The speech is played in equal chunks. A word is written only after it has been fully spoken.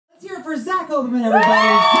Let's hear it for Zach Oberman,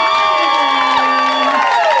 everybody.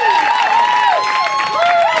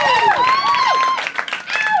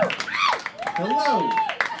 Hello.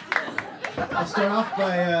 I'll start off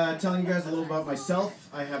by telling you guys a little about myself.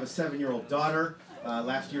 I have a 7-year-old daughter.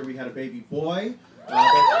 Last year we had a baby boy.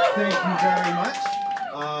 Thank you very much.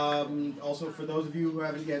 Also, for those of you who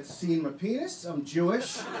haven't yet seen my penis, I'm Jewish.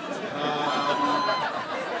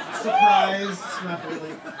 Surprise, not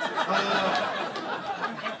really.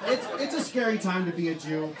 It's a scary time to be a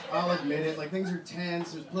Jew. I'll admit it. Like, things are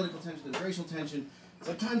tense. There's political tension. There's racial tension. It's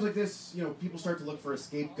like times like this, you know, people start to look for a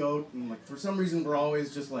scapegoat, and like for some reason we're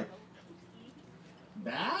always just like,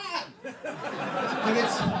 bah! Like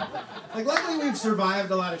it's like luckily we've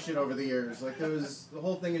survived a lot of shit over the years. Like there was the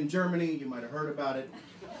whole thing in Germany. You might have heard about it.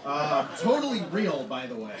 Totally real, by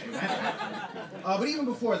the way. But even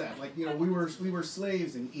before that, like, you know, we were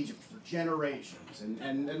slaves in Egypt for generations,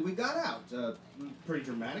 and we got out. Pretty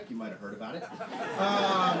dramatic. You might have heard about it.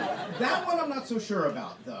 That one I'm not so sure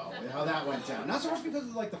about, though, how that went down. Not so much because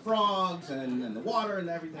of like the frogs and the water and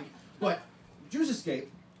everything, but Jews escape.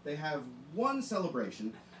 They have one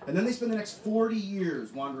celebration, and then they spend the next 40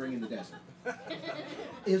 years wandering in the desert.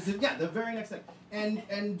 Yeah, the very next thing. And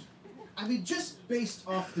I mean, just based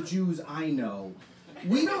off the Jews I know,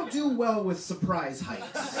 we don't do well with surprise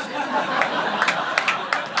hikes.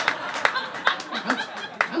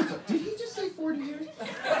 I'm sorry, did he just say 40 years?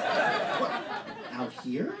 What, out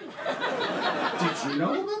here? Did you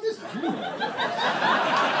know about this? I didn't know about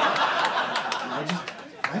this.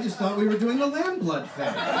 I just thought we were doing the lamb blood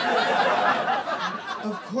thing.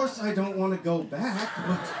 Of course I don't want to go back,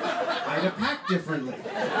 but I'd have packed differently.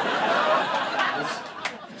 I was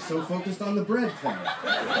so focused on the bread thing.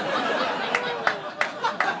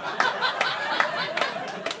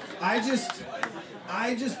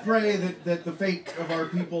 I just pray that the fate of our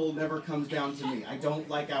people never comes down to me. I don't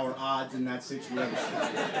like our odds in that situation.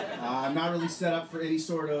 I'm not really set up for any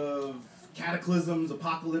sort of cataclysms,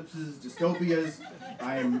 apocalypses, dystopias.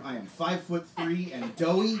 I am 5'3" and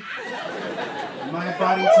doughy. My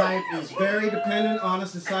body type is very dependent on a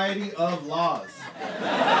society of laws.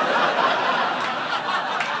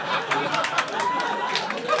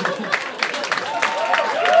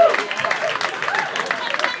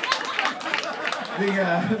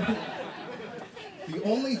 The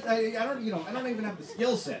only I don't even have the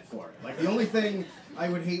skill set for it. Like the only thing I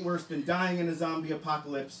would hate worse than dying in a zombie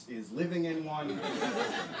apocalypse is living in one.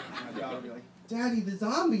 My daughter would be like, "Daddy, the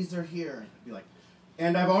zombies are here." I'd be like,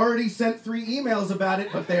 "And I've already sent 3 emails about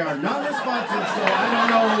it, but they are not responsive, so I don't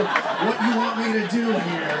know what you want me to do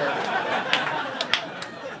here."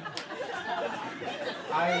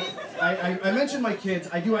 I mentioned my kids.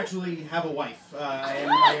 I do actually have a wife. I am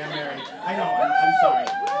married. I know. I'm sorry.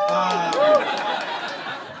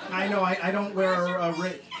 I know. I don't wear a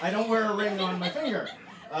ring. I don't wear a ring on my finger.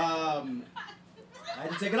 I had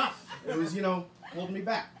to take it off. It was, you know, holding me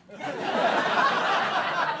back,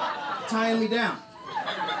 tying me down,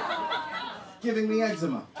 giving me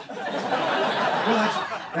eczema. Well,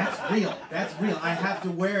 that's real. That's real. I have to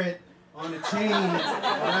wear it on a chain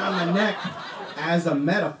around the neck as a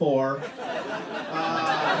metaphor.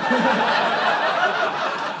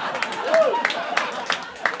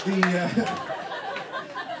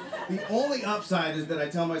 The only upside is that I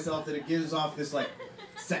tell myself that it gives off this like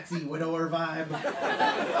sexy widower vibe.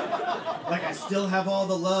 Like I still have all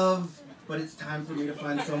the love, but it's time for me to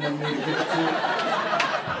find someone new to give it to.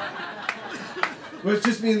 When it's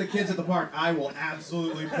just me and the kids at the park, I will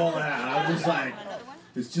absolutely pull it out. I'm just like,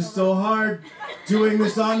 it's just so hard doing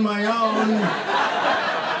this on my own.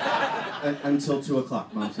 Until 2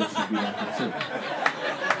 o'clock. Mom said she'd be back at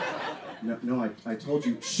 2. No, I told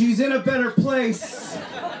you. She's in a better place.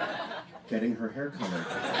 Getting her hair colored.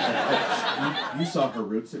 You saw her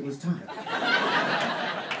roots. It was time.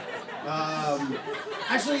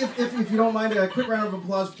 Actually, if you don't mind, a quick round of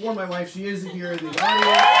applause for my wife. She is here in the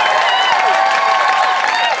audience.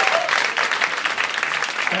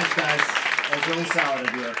 Thanks, guys. That was really solid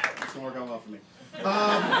of you. It's gonna work out well for me.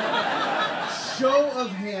 Show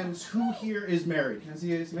of hands, who here is married? Can I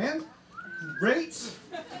see some hands? Great.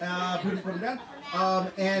 Put them down.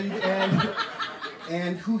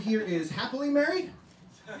 And who here is happily married?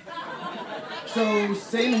 So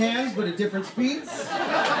same hands, but at different speeds.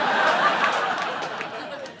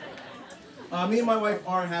 Me and my wife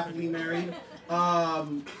are happily married.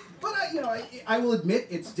 But I will admit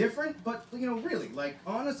it's different, but really, like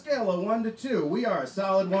on a scale of 1 to 2, we are a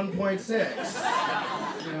solid 1.6.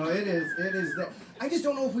 It is that. I just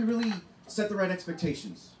don't know if we really set the right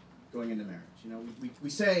expectations going into marriage. We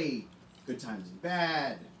say good times and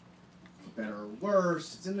bad, for better or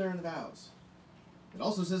worse. It's in there in the vows. It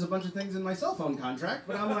also says a bunch of things in my cell phone contract,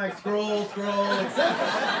 but I'm like, scroll, accept.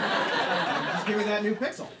 Just give me that new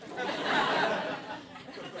Pixel.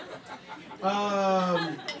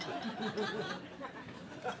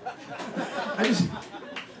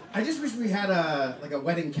 I just wish we had a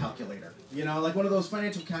wedding calculator, you know, like one of those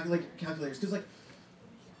financial calculators, because like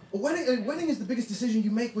a wedding is the biggest decision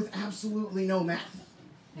you make with absolutely no math,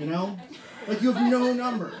 you know, like you have no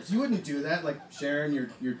numbers. You wouldn't do that. Like, Sharon, your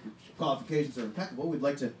qualifications are impeccable. We'd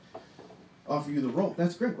like to offer you the role.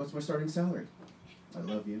 That's great. What's my starting salary? I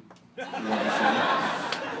love you.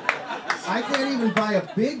 I can't even buy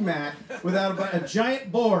a Big Mac without a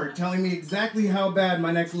giant board telling me exactly how bad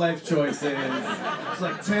my next life choice is. It's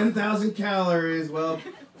like 10,000 calories, well,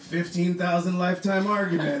 15,000 lifetime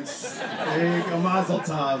arguments. There you go, Mazel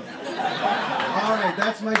Tov. All right,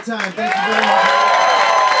 that's my time. Thank you very much.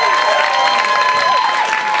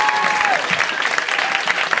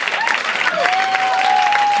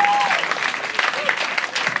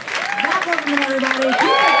 Back up,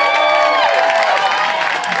 everybody.